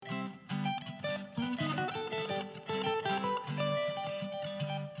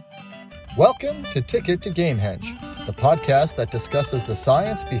Welcome to Ticket to Gamehenge, the podcast that discusses the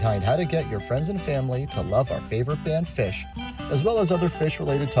science behind how to get your friends and family to love our favorite band Phish, as well as other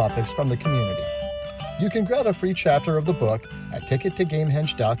Phish-related topics from the community. You can grab a free chapter of the book at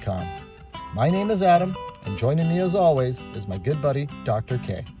tickettogamehenge.com. My name is Adam, and joining me as always is my good buddy, Dr.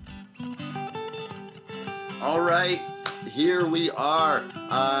 K. All right, here we are.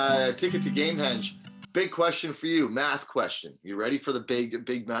 Ticket to Gamehenge. Big question for you, math question. You ready for the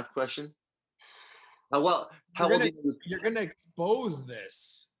big math question? You're gonna expose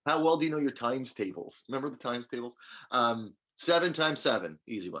this. How well do you know your times tables? Remember the times tables? 7 times 7,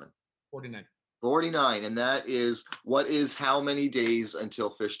 easy one. 49. 49, and that is what is how many days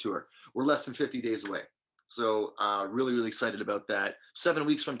until Phish tour? We're less than 50 days away. So really excited about that. 7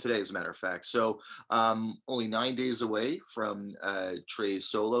 weeks from today, as a matter of fact. So only 9 days away from Trey's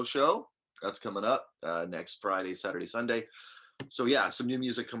solo show. That's coming up next Friday, Saturday, Sunday. So yeah, some new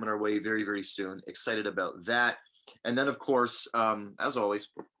music coming our way very soon. Excited about that. And then of course, as always,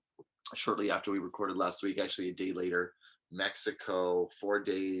 shortly after we recorded last week, actually a day later, Mexico, 4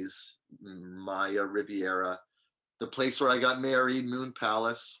 days, Maya Riviera, the place where I got married, Moon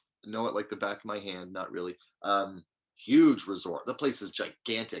Palace. Know it like the back of my hand, not really. Huge resort. The place is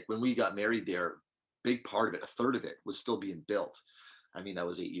gigantic. When we got married there, big part of it, a third of it was still being built. I mean, that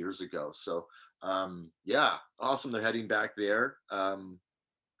was 8 years ago. So yeah, awesome. They're heading back there.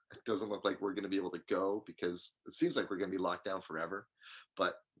 It doesn't look like we're going to be able to go because it seems like we're going to be locked down forever,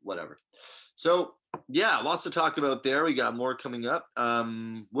 but whatever. So yeah, lots to talk about there. We got more coming up.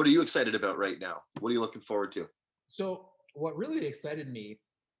 What are you excited about right now? What are you looking forward to? So what really excited me,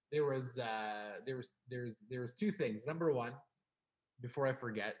 there was two things. Number one, before I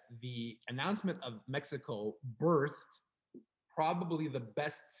forget, the announcement of Mexico birthed probably the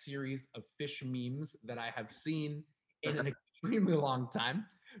best series of Phish memes that I have seen in an extremely long time.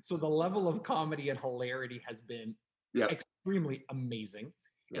 So the level of comedy and hilarity has been extremely amazing.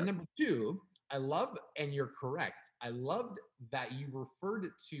 Yep. And number two, I love, and you're correct, I loved that you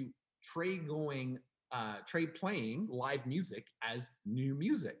referred to Trey playing live music as new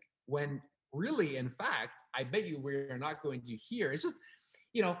music, when really, in fact, I bet you we're not going to hear. It's just,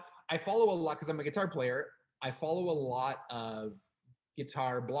 I follow a lot because I'm a guitar player. I follow a lot of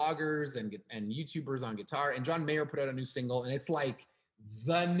guitar bloggers and YouTubers on guitar, and John Mayer put out a new single, and it's like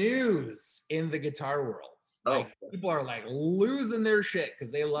the news in the guitar world. Like people are like losing their shit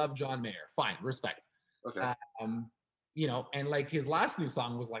because they love John Mayer. Fine, respect. Okay. And like his last new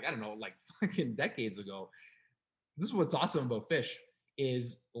song was like, I don't know, like fucking decades ago. This is what's awesome about Phish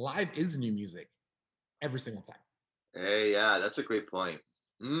is live is new music every single time. Hey, yeah, that's a great point.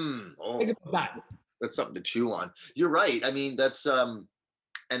 Think about that. That's something to chew on. You're right. I mean, that's and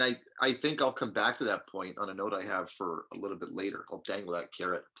I think I'll come back to that point on a note I have for a little bit later. I'll dangle that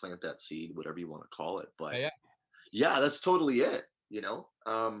carrot, plant that seed, whatever you want to call it. But yeah, that's totally it.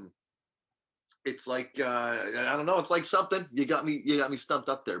 It's like I don't know. It's like something. You got me stumped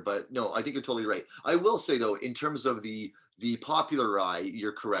up there. But no, I think you're totally right. I will say though, in terms of the popular eye,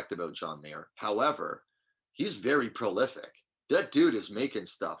 you're correct about John Mayer. However, he's very prolific. That dude is making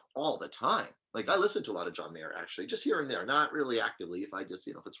stuff all the time. Like I listen to a lot of John Mayer actually, just here and there, not really actively. If I just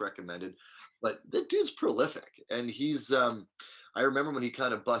if it's recommended, but that dude's prolific, and he's. I remember when he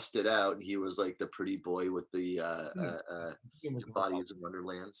kind of busted out, and he was like the pretty boy with the Body is in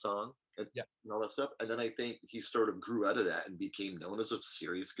Wonderland song. And all that stuff. And then I think he sort of grew out of that and became known as a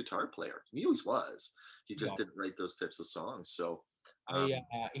serious guitar player. He always was. He just didn't write those types of songs. So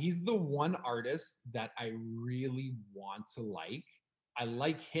he's the one artist that I really want to like. I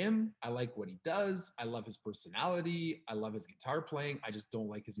like him. I like what he does. I love his personality. I love his guitar playing. I just don't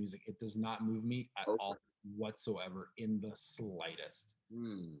like his music. It does not move me at all whatsoever in the slightest.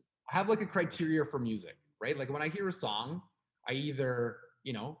 I have like a criteria for music, right? Like when I hear a song, I either,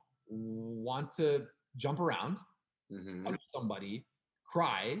 want to jump around, punch somebody,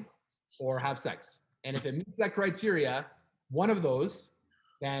 cry, or have sex. And if it meets that criteria, one of those,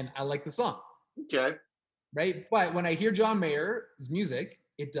 then I like the song. Okay. Right? But when I hear John Mayer's music,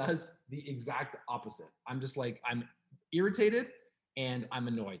 it does the exact opposite. I'm just like, I'm irritated and I'm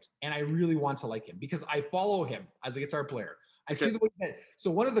annoyed. And I really want to like him because I follow him as a guitar player. I see the way he did.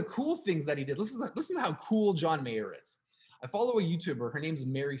 So one of the cool things that he did, listen to how cool John Mayer is. I follow a YouTuber. Her name's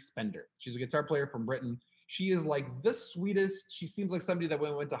Mary Spender. She's a guitar player from Britain. She is like the sweetest. She seems like somebody that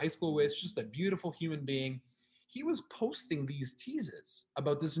we went to high school with. She's just a beautiful human being. He was posting these teases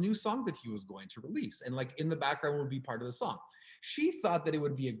about this new song that he was going to release. And like in the background would be part of the song. She thought that it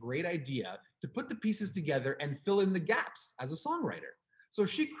would be a great idea to put the pieces together and fill in the gaps as a songwriter. So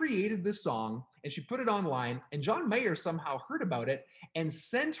she created this song and she put it online, and John Mayer somehow heard about it and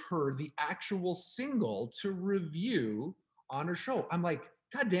sent her the actual single to review on her show. I'm like,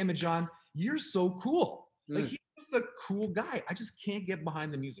 God damn it, John, you're so cool. Like, Hmm. he's just a cool guy. I just can't get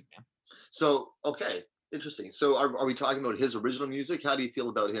behind the music, man. So, okay, interesting. So, are we talking about his original music? How do you feel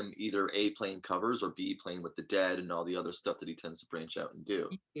about him either A, playing covers, or B, playing with the Dead and all the other stuff that he tends to branch out and do?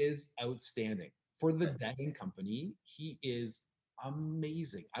 He is outstanding. For the Okay. Dead and Company, he is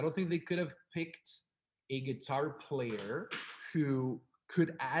amazing. I don't think they could have picked a guitar player who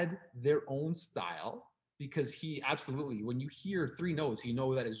could add their own style, because he absolutely, when you hear three notes, you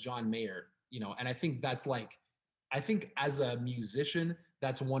know that is John Mayer, and I think that's like, I think as a musician,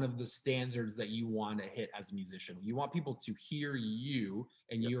 that's one of the standards that you want to hit as a musician. You want people to hear you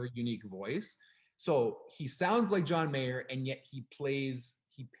and Yep. your unique voice. So he sounds like John Mayer, and yet he pays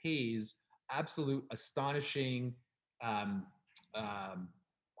absolute astonishing um, um,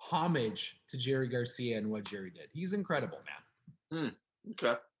 homage to Jerry Garcia and what Jerry did. He's incredible, man.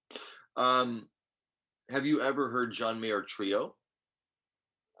 Okay. Um, have you ever heard John Mayer Trio?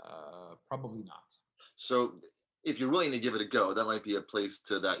 Probably not. So, if you're willing to give it a go, that might be a place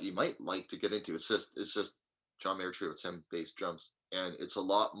to that you might like to get into. It's just John Mayer Trio. It's him, bass, drums, and it's a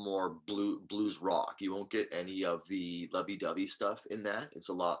lot more blues rock. You won't get any of the lovey-dovey stuff in that. It's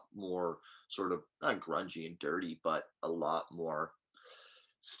a lot more sort of not grungy and dirty, but a lot more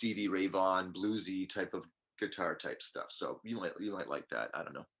Stevie Ray Vaughan bluesy type of guitar type stuff. So you might like that. I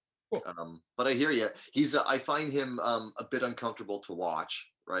don't know. Cool. But I hear you. I find him a bit uncomfortable to watch.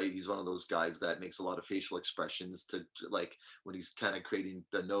 Right, he's one of those guys that makes a lot of facial expressions like when he's kind of creating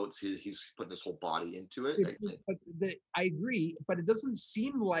the notes. He's putting his whole body into it. I agree, but it doesn't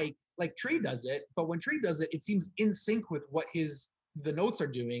seem like Trey does it. But when Trey does it, it seems in sync with what the notes are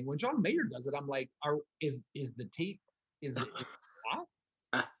doing. When John Mayer does it, I'm like, is the tape is it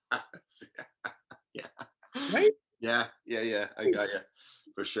off? Yeah. Right? Yeah. I got you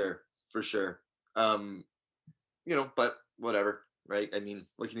for sure. But whatever. Right. I mean,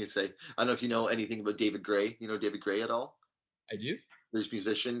 what can you say? I don't know if you know anything about David Gray. You know David Gray at all? I do. British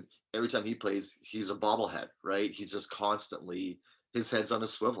musician. Every time he plays, he's a bobblehead. Right. He's just constantly, his head's on a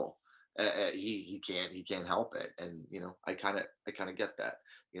swivel. He can't help it. And I kind of get that.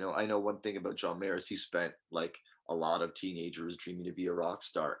 I know one thing about John Mayer is he spent like a lot of teenagers dreaming to be a rock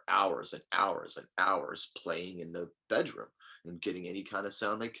star, hours and hours and hours playing in the bedroom and getting any kind of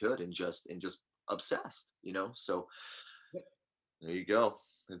sound they could, and just obsessed. So there you go.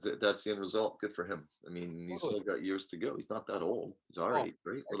 That's the end result. Good for him. I mean, he's still got years to go. He's not that old. He's all right,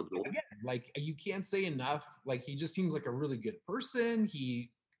 right? A little bit older. Again, like, you can't say enough. Like, he just seems like a really good person.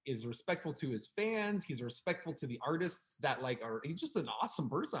 He is respectful to his fans. He's respectful to the artists that he's just an awesome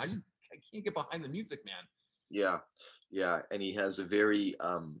person. I can't get behind the music, man. Yeah, and he has a very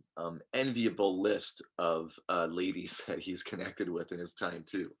enviable list of ladies that he's connected with in his time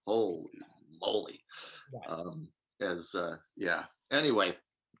too. Holy moly! Yeah. Anyway,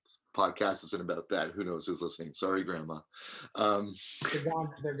 this podcast isn't about that. Who knows who's listening? Sorry, Grandma.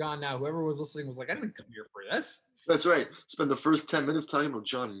 They're gone now. Whoever was listening was like, I didn't come here for this. That's right. Spend the first 10 minutes talking about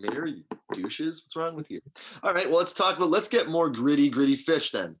John Mayer, you douches. What's wrong with you? All right, well, let's get more gritty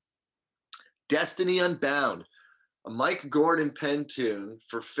fish then. Destiny Unbound, a Mike Gordon pen tune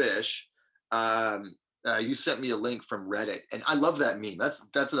for Fish. You sent me a link from Reddit, and I love that meme.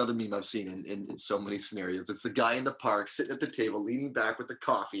 That's another meme I've seen in so many scenarios. It's the guy in the park sitting at the table, leaning back with the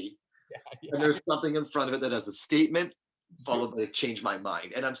coffee, and there's something in front of it that has a statement followed by "change my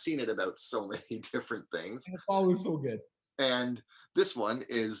mind." And I've seen it about so many different things. It's always so good. And this one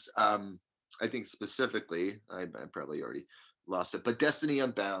is, I think specifically, I probably already lost it, but Destiny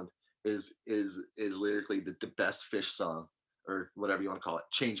Unbound is lyrically the best Fish song, or whatever you want to call it.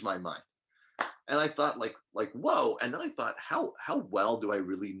 Change my mind. And I thought like whoa. And then I thought, how well do I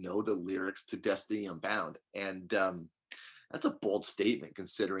really know the lyrics to Destiny Unbound? And that's a bold statement,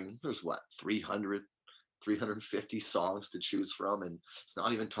 considering there's 350 songs to choose from, and it's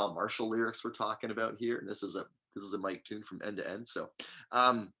not even Tom Marshall lyrics we're talking about here. And this is a Mike tune from end to end. So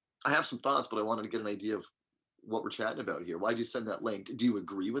I have some thoughts, but I wanted to get an idea of what we're chatting about here. Why'd you send that link? Do you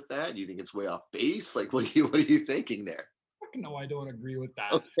agree with that? Do you think it's way off base? Like, what are you thinking there? No, I don't agree with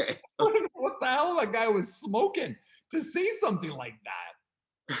that. Okay. What the hell that guy was smoking to say something like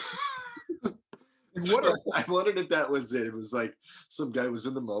that? I wondered if that was it. It was like some guy was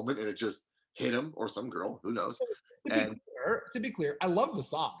in the moment and it just hit him, or some girl, who knows. To be clear, I love the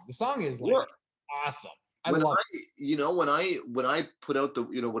song. The song is awesome. When I put out the,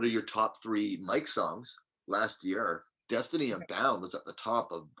 what are your top 3 Mike songs last year, Destiny Unbound was at the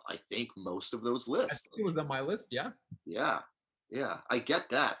top of, I think, most of those lists. It was on my list, yeah. Yeah. Yeah, I get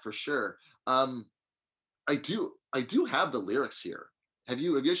that for sure. Um, I do have the lyrics here. Have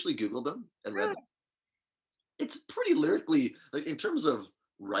you actually Googled them and read Yeah, them? It's pretty lyrically, like, in terms of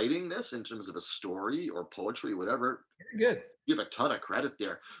writing this, in terms of a story or poetry, whatever, very good. give a ton of credit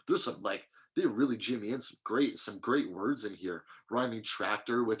there. There's some, like, they really jimmy in some great words in here. Rhyming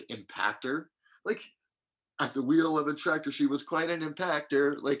tractor with impactor. Like, at the wheel of a tractor, she was quite an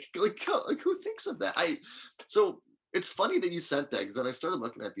impactor. Like who thinks of that? So it's funny that you sent that, because then I started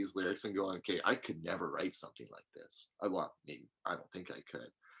looking at these lyrics and going, okay, I could never write something like this. Maybe I don't think I could.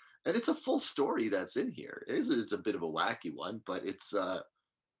 And it's a full story that's in here. It's a bit of a wacky one, but it's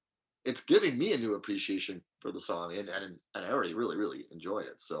giving me a new appreciation for the song, and I already really really enjoy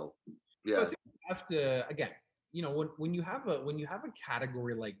it. So So I yeah. think you have to, again, when you have a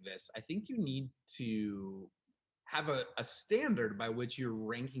category like this, I think you need to have a standard by which you're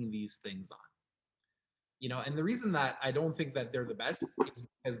ranking these things on. And the reason that I don't think that they're the best is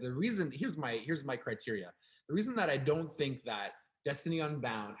because the reason here's my criteria. The reason that I don't think that Destiny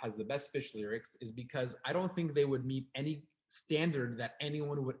Unbound has the best Fish lyrics is because I don't think they would meet any standard that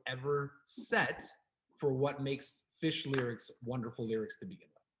anyone would ever set for what makes Fish lyrics wonderful lyrics to begin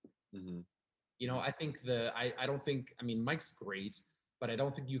with. Mhm. I think I don't think, I mean, Mike's great, but I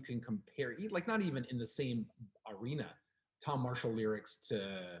don't think you can compare, like, not even in the same arena, Tom Marshall lyrics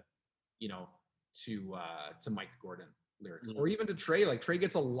you know, to Mike Gordon lyrics, Mhm. or even to Trey. Like, Trey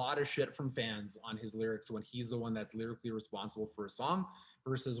gets a lot of shit from fans on his lyrics when he's the one that's lyrically responsible for a song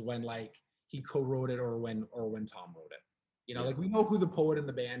versus when, like, he co-wrote it, or when Tom wrote it. Yeah. Like, we know who the poet in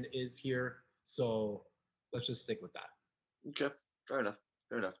the band is here, so let's just stick with that. Okay. Fair enough.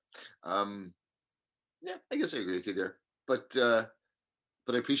 Fair enough. Um, yeah, I guess I agree with you there. But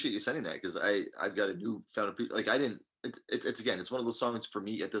I appreciate you sending that, because I've got a new like, I didn't. It's again, it's one of those songs for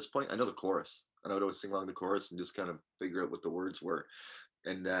me at this point. I know the chorus, and I would always sing along the chorus and just kind of figure out what the words were.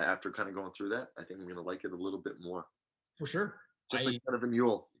 And after kind of going through that, I think I'm gonna like it a little bit more. For sure. Just like I kind of a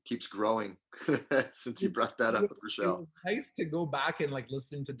mule, it keeps growing since you it, brought that it, was, up, it Rochelle. was nice to go back and, like,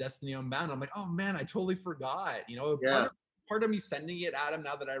 listen to Destiny Unbound. I'm like, oh man, I totally forgot. Yeah, Part of me sending it at him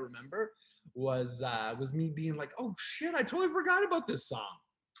now that I remember was me being like, oh shit, I totally forgot about this song.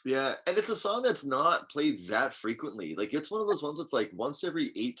 yeah, and it's a song that's not played that frequently. Like, it's one of those ones that's like once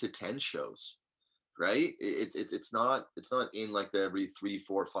every 8 to 10 shows, right? It's not in like the every 3,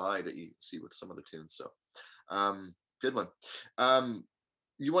 4, 5 that you see with some other tunes. So, good one. Um,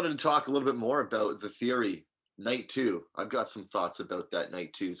 you wanted to talk a little bit more about the theory night two. I've got some thoughts about that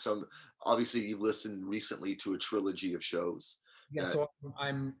night two. Some Obviously you've listened recently to a trilogy of shows Yeah, that. so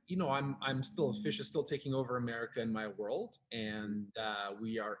I'm still, Fish is still taking over America in my world, and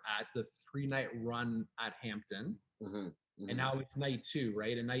we are at the 3-night run at Hampton. Mhm, And mhm, now it's night two,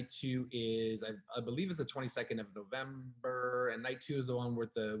 right? And night two is, I believe, it's the 22nd of November, and night two is the one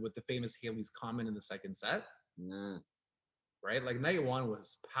with the famous Haley's Comet in the second set, mhm. right? Like, night one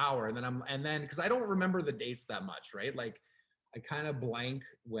was power, and then because I don't remember the dates that much, right? Like, I kind of blank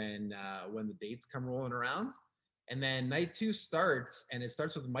when the dates come rolling around, and then night two starts, and it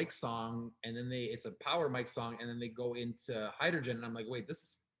starts with Mike's song, and then it's a power Mike song, and then they go into Hydrogen, and I'm like, wait,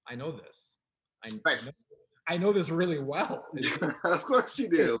 I know this, Right. I know this really well. Of course you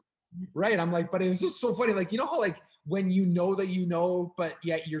do. Right. I'm like, but it was just so funny. Like, how, like, when you know that you know, but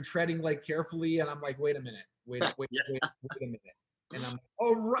yet you're treading, like, carefully. And I'm like, wait a minute. Yeah. Wait a minute. And I'm like,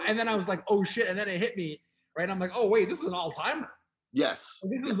 oh, right. And then I was like, oh shit. And then it hit me. Right. I'm like, oh, wait, this is an all-timer. Yes.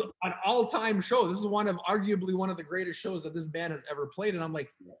 This is an all-time show. This is arguably one of the greatest shows that this band has ever played. And I'm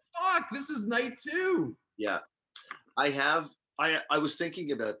like, fuck, this is night two. Yeah. I have I was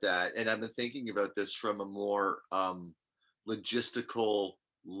thinking about that, and I've been thinking about this from a more logistical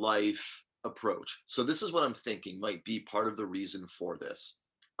life approach. So this is what I'm thinking might be part of the reason for this.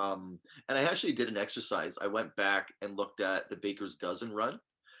 And I actually did an exercise. I went back and looked at the Baker's Dozen run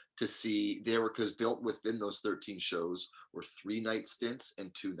to see, they were, because built within those 13 shows were 3-night stints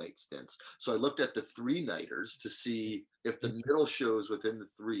and 2-night stints. So I looked at the 3-nighters to see if the middle shows within the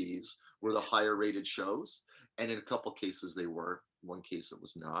threes were the higher rated shows. And in a couple cases they were. In one case it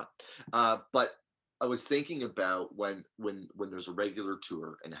was not. But I was thinking about when there's a regular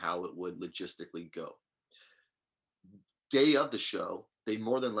tour and how it would logistically go. Day of the show, they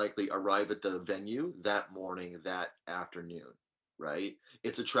more than likely arrive at the venue that morning, that afternoon, right?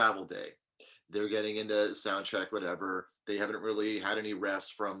 It's a travel day. They're getting into sound check, whatever. They haven't really had any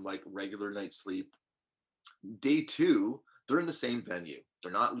rest from like regular night sleep. Day two, they're in the same venue.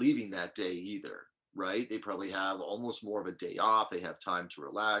 They're not leaving that day either, right? They probably have almost more of a day off. They have time to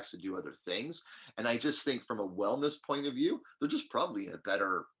relax, to do other things. And I just think from a wellness point of view, they're just probably in a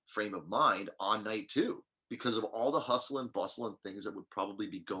better frame of mind on night two. because of all the hustle and bustle and things that would probably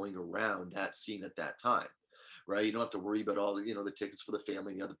be going around that scene at that time, right? You don't have to worry about all the, the tickets for the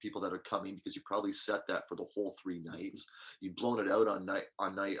family and the other people that are coming because you probably set that for the whole 3 nights. You've blown it out on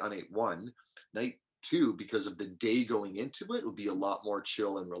night one. Night two, because of the day going into it, would be a lot more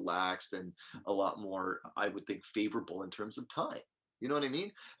chill and relaxed and a lot more, I would think, favorable in terms of time. You know what I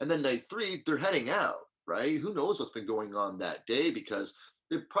mean? And then night three, they're heading out, right? Who knows what's been going on that day because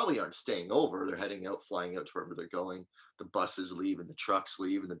they probably aren't staying over. They're heading out, flying out to wherever they're going. The buses leave and the trucks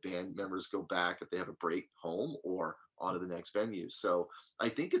leave and the band members go back if they have a break home or on to the next venue. So I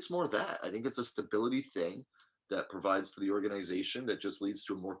think it's more that. I think it's a stability thing that provides to the organization that just leads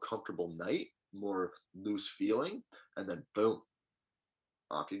to a more comfortable night, more loose feeling, and then boom,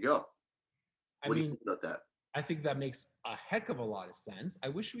 off you go. I What do you mean, think about that? I think that makes a heck of a lot of sense. I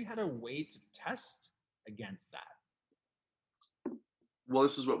wish we had a way to test against that. Well,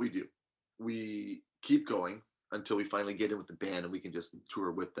 this is what we do. We keep going until we finally get in with the band and we can just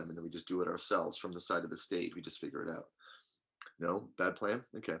tour with them and then we just do it ourselves from the side of the stage. We just figure it out. No, bad plan.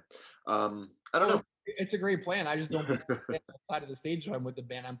 Okay. I don't know. It's a great plan. I just don't put the band on the side of the stage when I'm with the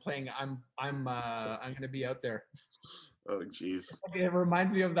band. I'm playing. I'm going to be out there. Oh, geez. It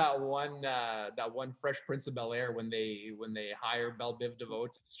reminds me of that one Fresh Prince of Bel-Air when they hire Belle Biv DeVoe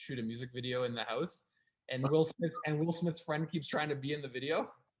to shoot a music video in the house, and Will Smith's friend keeps trying to be in the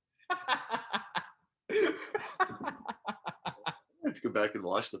video. I have to go back and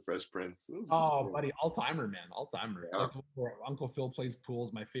watch the Fresh Prince. Oh, buddy, all timer, man, all timer. Yeah. Like where Uncle Phil plays pool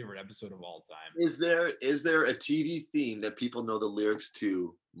is my favorite episode of all time. Is there a TV theme that people know the lyrics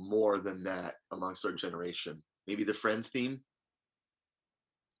to more than that amongst our generation? Maybe the Friends theme?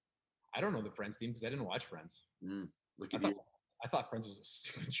 I don't know the Friends theme because I didn't watch Friends. Look at you. I thought Friends was a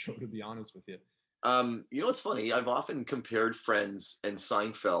stupid show, to be honest with you. You know what's funny? I've often compared Friends and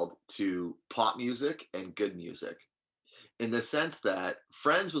Seinfeld to pop music and good music, in the sense that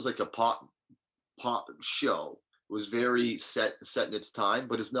Friends was like a pop show. It was very set in its time,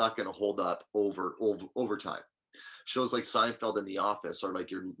 but it's not going to hold up over time. Shows like Seinfeld and The Office are like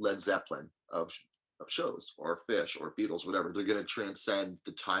your Led Zeppelin of shows, or Fish or Beatles, whatever. They're going to transcend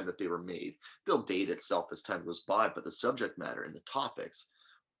the time that they were made. They'll date itself as time goes by, but the subject matter and the topics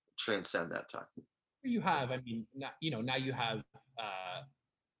transcend that time. You have, I mean, now you have.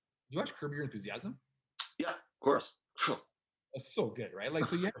 You watch Curb Your Enthusiasm? Yeah, of course. It's so good, right? Like,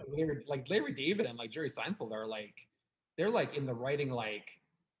 so you have Larry David and like Jerry Seinfeld are like, they're like in the writing, like,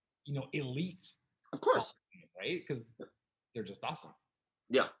 elite. Of course. Right? Because they're just awesome.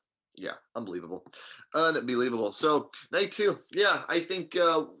 Yeah, unbelievable. So night two, yeah, I think I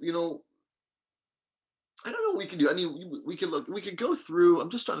don't know what we can do. I mean, we could go through. I'm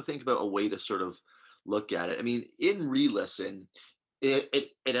just trying to think about a way to sort of look at it. I mean, in re-listen, it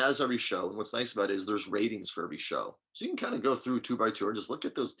has every show, and what's nice about it is there's ratings for every show, so you can kind of go through 2 by 2 and just look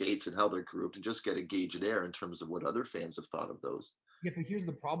at those dates and how they're grouped and just get a gauge there in terms of what other fans have thought of those. Yeah, but here's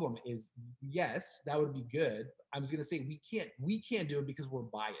the problem: is yes, that would be good. I was gonna say we can't do it because we're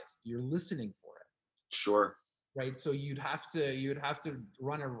biased. You're listening for it. Sure. Right. So you'd have to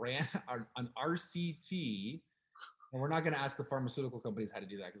run an RCT, and we're not going to ask the pharmaceutical companies how to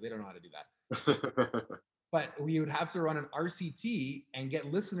do that because they don't know how to do that. But we would have to run an RCT and get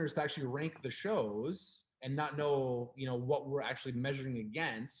listeners to actually rank the shows and not know, what we're actually measuring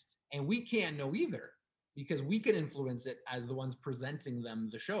against. And we can't know either because we can influence it as the ones presenting them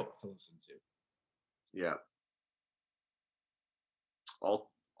the show to listen to. Yeah. All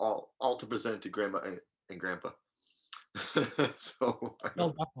to present to grandma and grandpa. So they'll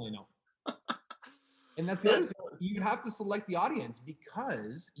definitely know. And that's the other thing. You'd have to select the audience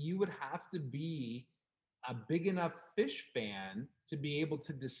because you would have to be a big enough Fish fan to be able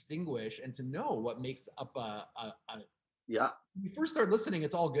to distinguish and to know what makes up a yeah. When you first start listening,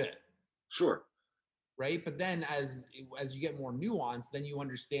 it's all good. Sure. Right. But then as you get more nuance, then you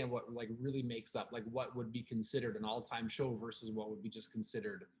understand what like really makes up, like what would be considered an all-time show versus what would be just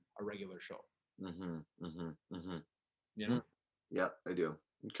considered a regular show. Yeah, I do.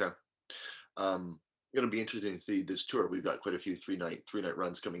 Okay. It'll be interesting to see this tour. We've got quite a few three night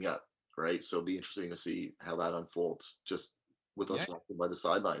runs coming up, right? So it'll be interesting to see how that unfolds just with us walking by the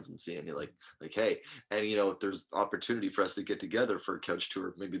sidelines and seeing you like, hey, and if there's opportunity for us to get together for a couch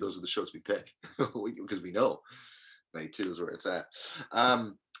tour, maybe those are the shows we pick because we know night two is where it's at.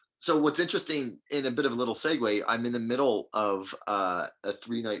 So what's interesting, in a bit of a little segue, I'm in the middle of a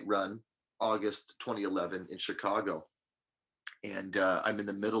 3-night run, August 2011 in Chicago. And I'm in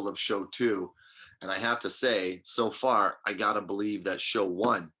the middle of show 2. And I have to say, so far, I got to believe that show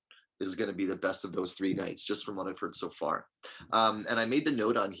 1 is going to be the best of those 3 nights, just from what I've heard so far. And I made the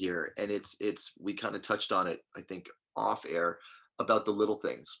note on here, and it's we kind of touched on it, I think, off air, about the little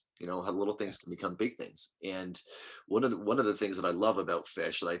things. You know how little Yeah. things can become big things. And one of the things that I love about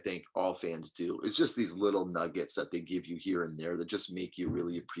Fish, that I think all fans do, is just these little nuggets that they give you here and there that just make you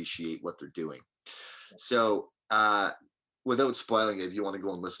really appreciate what they're doing. So, without spoiling it, if you want to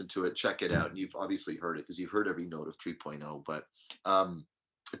go and listen to it, check it out. And you've obviously heard it because you've heard every note of 3.0. But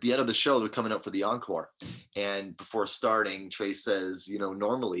at the end of the show, they're coming out for the encore. And before starting, Trey says,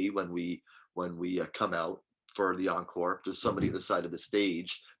 normally when we come out for the encore, there's somebody at the side of the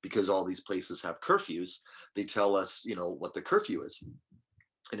stage, because all these places have curfews. They tell us, what the curfew is,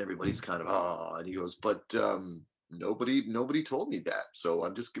 and everybody's kind of, oh, and he goes, but nobody told me that, so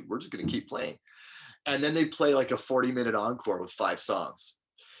we're just going to keep playing. And then they play like a 40-minute encore with 5 songs,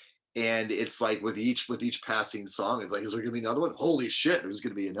 and it's like with each passing song, it's like, is there gonna be another one? Holy shit, there's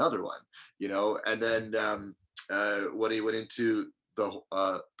gonna be another one. And then when he went into the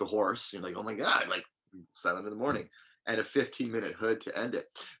horse, you're like, oh my god, like 7 in the morning, and a 15-minute hood to end it.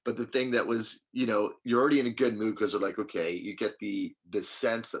 But the thing that was, you're already in a good mood, because they're like, okay, you get the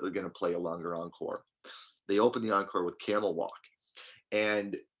sense that they're gonna play a longer encore. They open the encore with Camel Walk,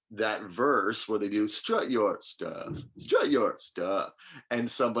 and that verse where they do strut your stuff, and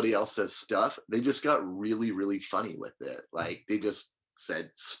somebody else says stuff, they just got really, really funny with it. Like, they just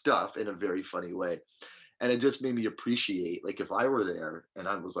said stuff in a very funny way. And it just made me appreciate, like, if I were there and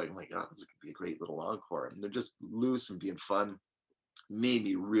I was like, oh my god, this could be a great little encore, and they're just loose and being fun, made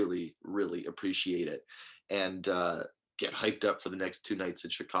me really, really appreciate it, and get hyped up for the next 2 nights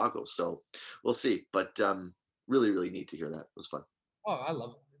in Chicago. So we'll see. But really, really neat to hear that. It was fun. Oh, I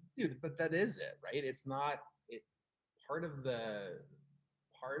love it, dude. But that is it, right? It's not it. Part of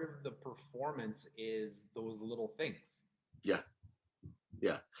the performance is those little things. Yeah.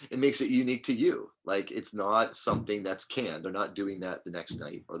 Yeah, it makes it unique to you. Like, it's not something that's canned. They're not doing that the next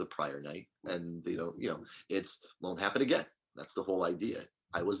night or the prior night, and they don't. It's won't happen again. That's the whole idea.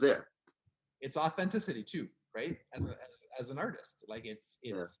 I was there. It's authenticity too, right? As an artist, like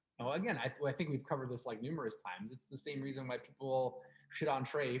Yeah. again, I think we've covered this like numerous times. It's the same reason why people shit on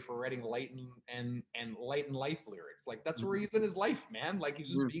Trey for writing light and light and life lyrics. Like, that's where he's in his life, man. Like, he's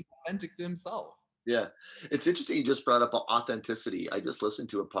just Mhm. being authentic to himself. Yeah, it's interesting you just brought up authenticity. I just listened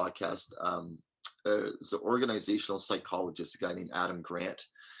to a podcast. It's an organizational psychologist, a guy named Adam Grant,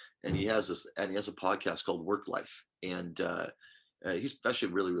 and he has a podcast called Work Life, and he's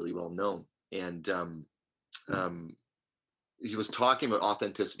actually really, really well known. And um, he was talking about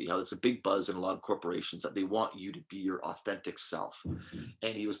authenticity, how there's a big buzz in a lot of corporations that they want you to be your authentic self.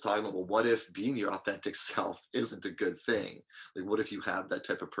 And he was talking about, well, what if being your authentic self isn't a good thing? Like, what if you have that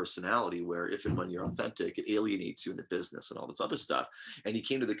type of personality where if and when you're authentic, it alienates you in the business and all this other stuff? And he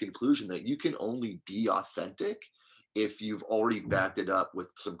came to the conclusion that you can only be authentic if you've already backed it up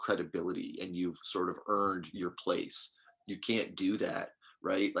with some credibility and you've sort of earned your place. You can't do that,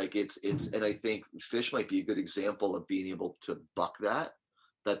 right? Like, and I think Fish might be a good example of being able to buck that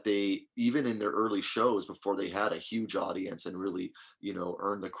they, even in their early shows before they had a huge audience and really,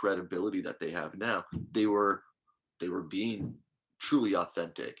 earn the credibility that they have now, they were being truly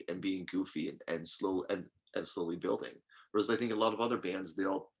authentic and being goofy and slow and slowly building. Whereas I think a lot of other bands,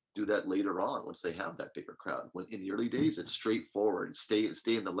 they'll do that later on once they have that bigger crowd. When in the early days, it's straightforward, stay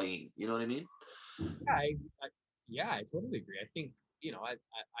in the lane. You know what I mean? Yeah, I totally agree. I think,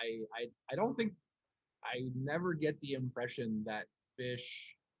 I don't think, I never get the impression that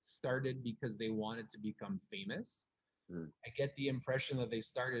Fish started because they wanted to become famous. Mm. I get the impression that they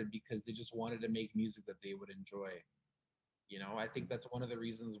started because they just wanted to make music that they would enjoy. I think that's one of the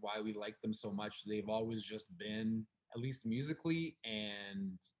reasons why we like them so much. They've always just been, at least musically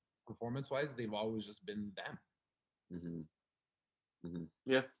and performance wise, they've always just been them. Hmm. Hmm.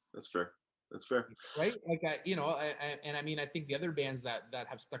 Yeah, that's fair. That's fair. Right? Like, I mean, I think the other bands that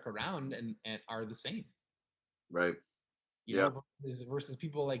have stuck around and are the same. Right. you Yeah. know, versus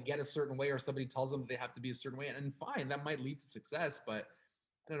people like get a certain way or somebody tells them they have to be a certain way. And fine, that might lead to success, but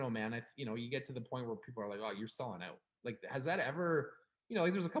I don't know, man. You get to the point where people are like, oh, you're selling out. Like, has that ever,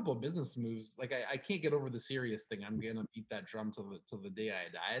 like there's a couple of business moves. Like, I can't get over the serious thing. I'm gonna beat that drum till the day I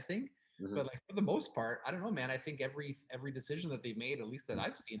die, I think. Hmm. But like, for the most part, I don't know, man. I think every decision that they've made, at least that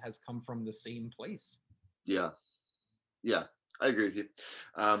I've seen, has come from the same place. Yeah. Yeah. I agree with you.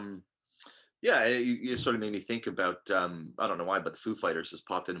 Um, Yeah, you sort of made me think about I don't know why, but the Foo Fighters just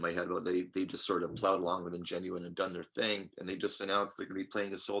popped into my head. About they just sort of plowed along with Ingenuine and done their thing, and they just announced they're going to be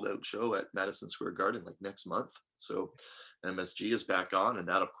playing a sold out show at Madison Square Garden like next month. So MSG is back on, and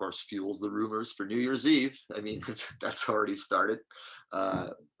that of course fuels the rumors for New Year's Eve. I mean, that's already started,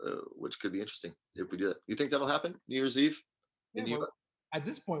 which could be interesting if we do that. You think that'll happen New Year's Eve? Yeah, at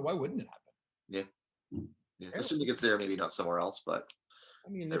this point, why wouldn't it happen? Yeah. Assuming it's there, maybe not somewhere else, but. I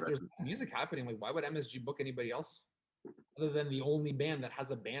mean, if there's music happening, like why would MSG book anybody else other than the only band that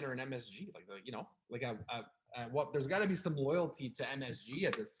has a banner in MSG? Like, there's got to be some loyalty to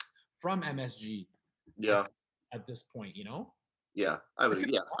MSG from MSG. Yeah. At this point, Yeah, I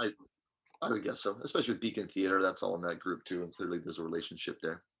would guess so. Especially with Beacon Theater, that's all in that group too, and clearly there's a relationship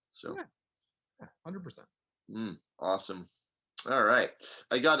there. So. Yeah, 100%. Awesome. All right.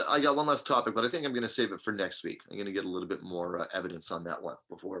 I got one last topic, but I think I'm going to save it for next week. I'm going to get a little bit more evidence on that one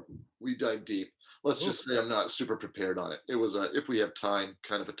before we dive deep. Let's just say I'm not super prepared on it. It was a if we have time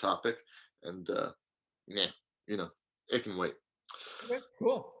kind of a topic, and it can wait. Okay,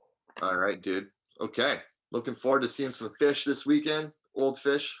 cool. All right, dude. Okay. Looking forward to seeing some fish this weekend. Old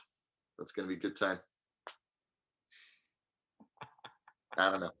fish. That's going to be a good time.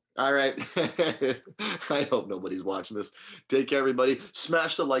 I don't know. All right. I hope nobody's watching this. Take care, everybody.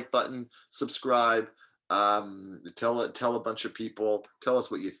 Smash the like button. Subscribe. Tell a bunch of people. Tell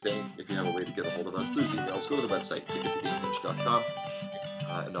us what you think. If you have a way to get a hold of us, there's emails. Go to the website, tickettogamehenge.com,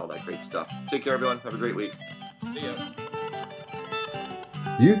 and all that great stuff. Take care, everyone. Have a great week. See ya.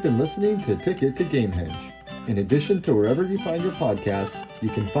 You've been listening to Ticket to Gamehenge. In addition to wherever you find your podcasts, you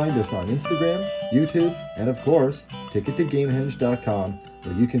can find us on Instagram, YouTube, and of course, tickettogamehenge.com,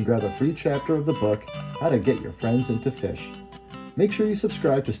 where you can grab a free chapter of the book, How to Get Your Friends into Fish. Make sure you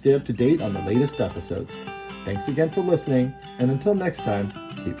subscribe to stay up to date on the latest episodes. Thanks again for listening, and until next time,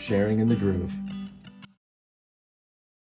 keep sharing in the groove.